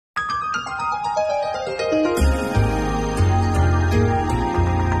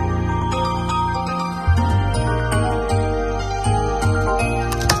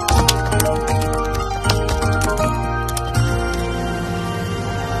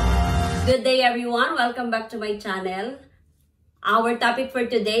Good day everyone, welcome back to my channel. Our topic for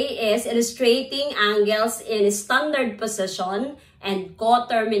today is illustrating angles in standard position and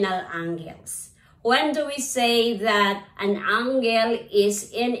coterminal angles. When do we say that an angle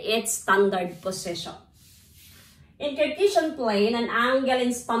is in its standard position? In Cartesian plane, an angle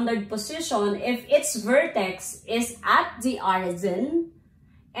in standard position, if its vertex is at the origin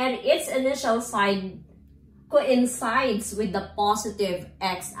and its initial side coincides with the positive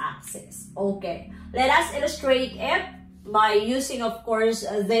x-axis. Okay, let us illustrate it by using, of course,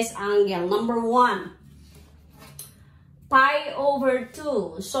 this angle. Number 1, pi over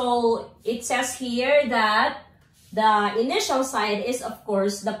 2. So it says here that the initial side is, of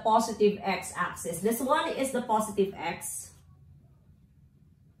course, the positive x-axis. This one is the positive x.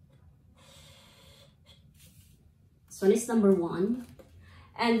 This one is number 1.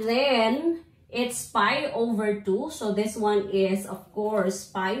 And then it's pi over 2. So this one is, of course,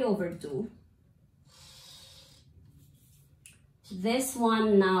 pi over 2. This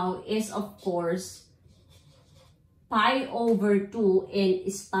one now is, of course, pi over 2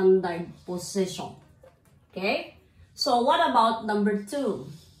 in standard position. Okay? So what about number 2?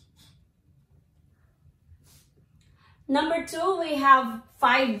 Number 2, we have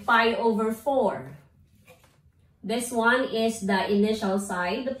 5 pi over 4. This one is the initial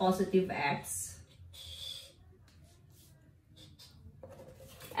side, the positive x.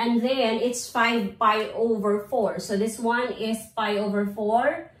 And then it's 5 pi over 4. So this one is pi over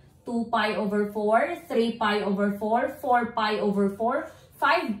 4, 2 pi over 4, 3 pi over 4, 4 pi over 4,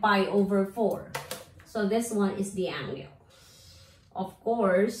 5 pi over 4. So this one is the angle. Of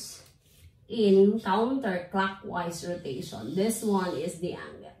course, in counterclockwise rotation, this one is the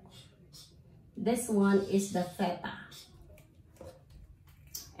angle. This one is the theta.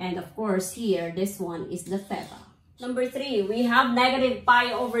 And of course here, this one is the theta. Number 3, we have negative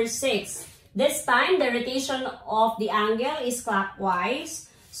pi over 6. This time, the rotation of the angle is clockwise.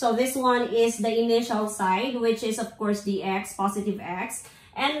 So this one is the initial side, which is of course the x, positive x.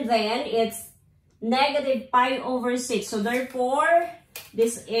 And then it's negative pi over 6. So therefore,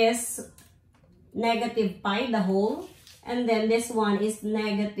 this is negative pi, the whole. And then this one is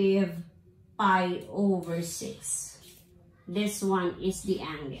negative pi over 6. This one is the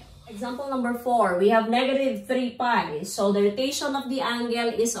angle. Example number 4, we have negative 3 pi. So the rotation of the angle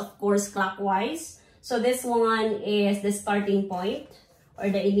is, of course, clockwise. So this one is the starting point or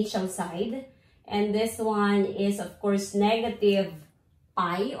the initial side. And this one is, of course, negative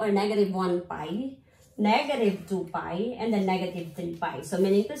pi or negative 1 pi, negative 2 pi, and then negative 3 pi. So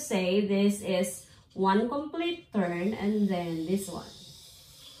meaning to say this is one complete turn and then this one.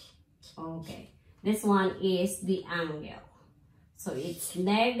 Okay, this one is the angle. So it's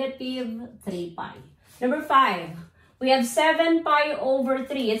negative 3 pi. Number 5, we have 7 pi over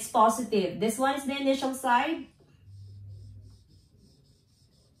 3. It's positive. This one is the initial side.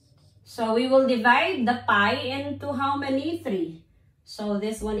 So we will divide the pi into how many? 3. So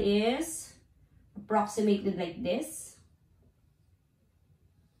this one is approximated like this.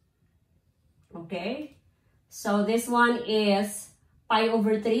 Okay. So this one is pi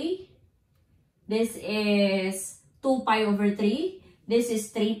over 3. This is 2 pi over 3. This is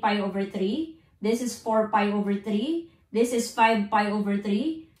 3 pi over 3. This is 4 pi over 3. This is 5 pi over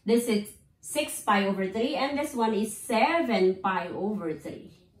 3. This is 6 pi over 3. And this one is 7 pi over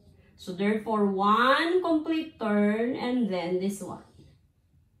 3. So therefore, one complete turn and then this one.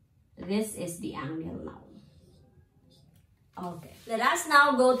 This is the angle now. Okay. Let us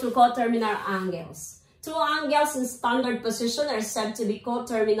now go to coterminal angles. Two angles in standard position are said to be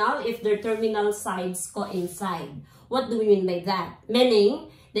coterminal if their terminal sides coincide. What do we mean by that?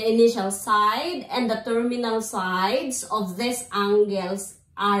 Meaning, the initial side and the terminal sides of these angles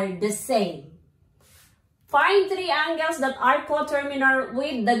are the same. Find 3 angles that are coterminal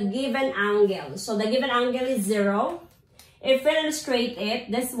with the given angle. So the given angle is 0. If we illustrate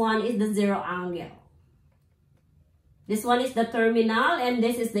it, this one is the 0 angle. This one is the terminal and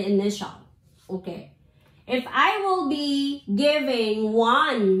this is the initial. Okay. If I will be giving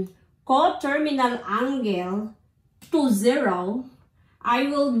one coterminal angle to 0, I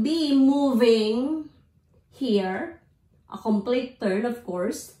will be moving here, a complete turn of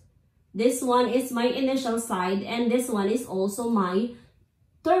course. This one is my initial side and this one is also my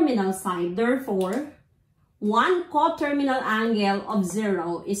terminal side. Therefore, one coterminal angle of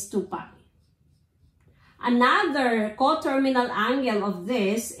 0 is 2 pi. Another coterminal angle of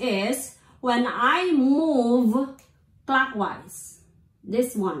this is when I move clockwise.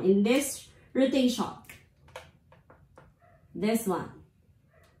 This one, in this rotation. This one.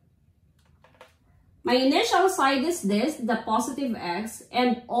 My initial side is this, the positive x,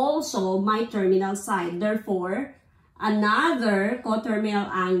 and also my terminal side. Therefore, another coterminal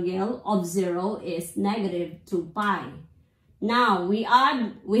angle of 0 is negative 2 pi. Now, we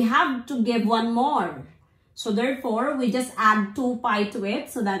have to give one more. So therefore, we just add 2 pi to it.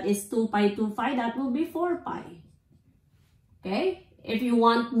 So that is 2 pi, 2 pi. That will be 4 pi. Okay? If you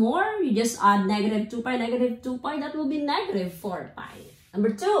want more, you just add negative 2 pi, negative 2 pi. That will be negative 4 pi. Number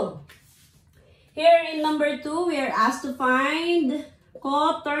 2. Here in number 2, we are asked to find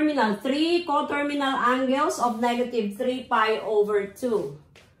coterminal, 3 coterminal angles of negative 3 pi over 2.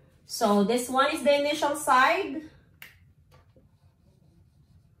 So this one is the initial side.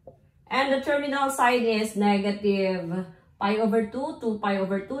 And the terminal side is negative pi over 2, 2 pi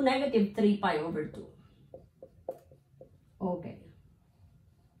over 2, negative 3 pi over 2. Okay.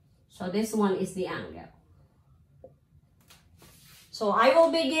 So this one is the angle. So I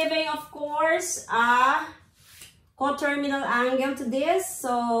will be giving, of course, a coterminal angle to this.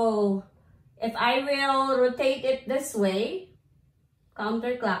 So if I will rotate it this way,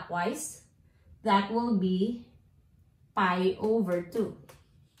 counterclockwise, that will be pi over 2.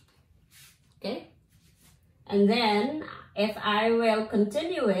 Okay? And then, if I will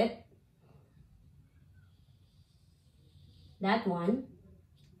continue it, that one,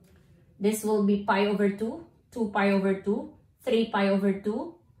 this will be pi over 2, 2 pi over 2, 3 pi over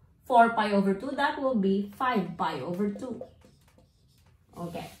 2, 4 pi over 2, that will be 5 pi over 2.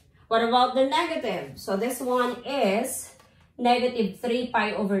 Okay. What about the negative? So this one is negative 3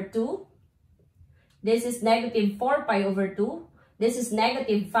 pi over 2. This is negative 4 pi over 2. This is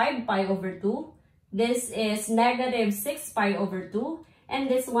negative 5 pi over 2. This is negative 6 pi over 2. And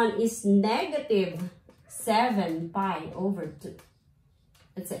this one is negative 7 pi over 2.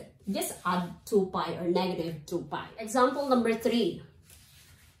 That's it. Just add 2 pi or negative 2 pi. Example number 3.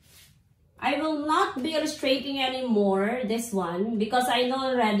 I will not be illustrating anymore this one because I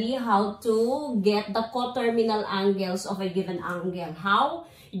know already how to get the coterminal angles of a given angle. How?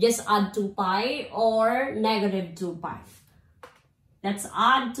 You just add 2 pi or negative 2 pi. Let's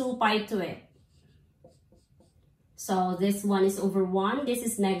add 2 pi to it. So this one is over 1. This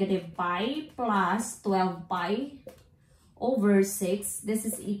is negative pi plus 12 pi over 6. This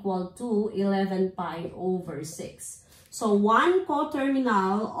is equal to 11 pi over 6. So one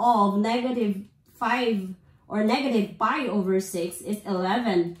coterminal of negative 5 or negative pi over 6 is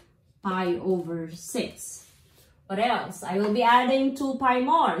 11 pi over 6. What else? I will be adding 2 pi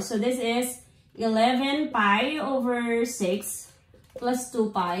more. So this is 11 pi over 6 plus 2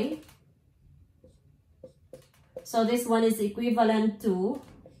 pi. So this one is equivalent to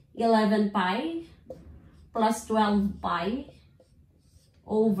 11 pi plus 12 pi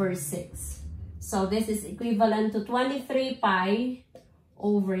over 6. So this is equivalent to 23 pi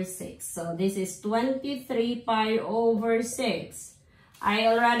over 6. So this is 23 pi over 6. I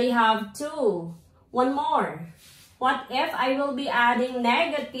already have 2. One more. What if I will be adding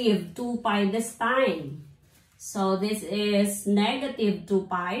negative 2 pi this time? So this is negative 2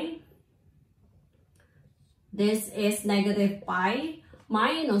 pi. This is negative pi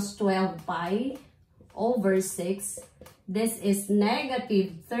minus 12 pi over 6. This is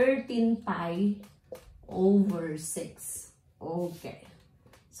negative 13 pi over 6. Okay.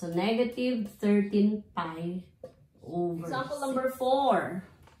 So negative 13 pi over 6. Example number 4.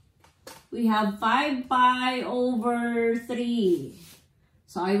 We have 5 pi over 3.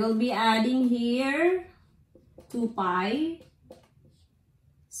 So I will be adding here 2 pi.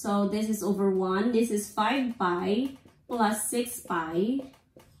 So this is over 1. This is 5 pi plus 6 pi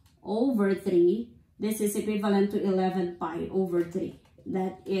over 3. This is equivalent to 11 pi over 3.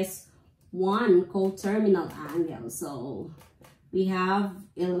 That is one coterminal angle. So we have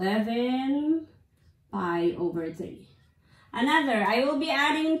 11 pi over 3. Another, I will be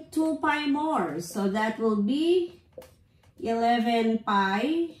adding 2 pi more. So that will be 11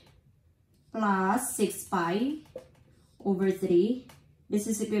 pi plus 6 pi over 3. This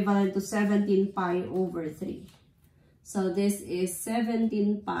is equivalent to 17 pi over 3. So this is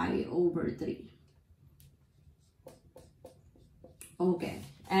 17 pi over 3. Okay,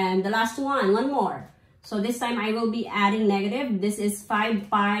 and the last one more. So this time I will be adding negative. This is 5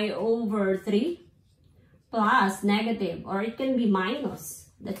 pi over 3 plus negative, or it can be minus.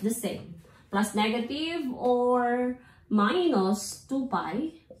 That's the same. Plus negative or minus 2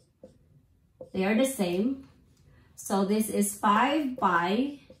 pi. They are the same. So this is 5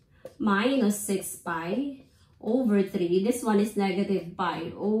 pi minus 6 pi over 3. This one is negative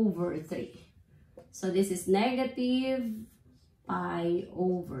pi over 3. So this is negative pi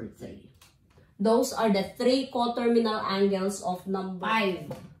over 3. Those are the 3 coterminal angles of number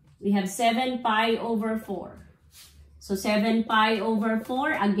 5. We have 7 pi over 4. So 7 pi over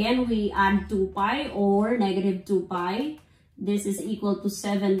 4, again, we add 2 pi or negative 2 pi. This is equal to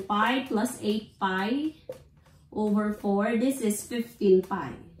 7 pi plus 8 pi over 4. This is 15 pi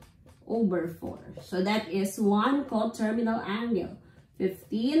over 4. So that is one coterminal angle.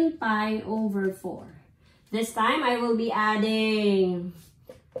 15 pi over 4. This time, I will be adding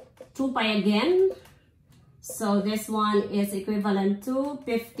 2 pi again. So this one is equivalent to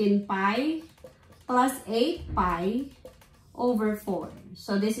 15 pi plus 8 pi over 4.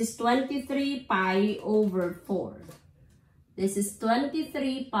 So this is 23 pi over 4. This is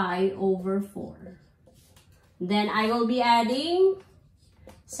 23 pi over 4. Then I will be adding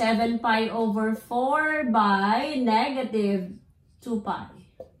 7 pi over 4 by negative 2 pi.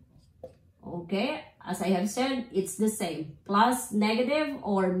 Okay, as I have said, it's the same. Plus, negative,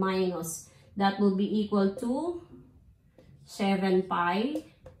 or minus. That will be equal to 7 pi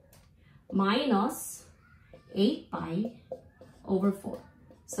minus 8 pi over 4.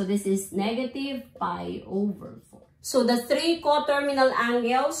 So this is negative pi over 4. So the three coterminal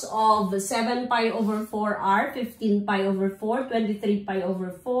angles of 7 pi over 4 are 15 pi over 4, 23 pi over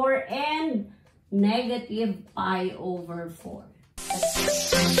 4, and negative pi over 4.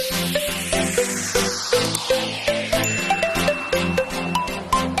 That's it.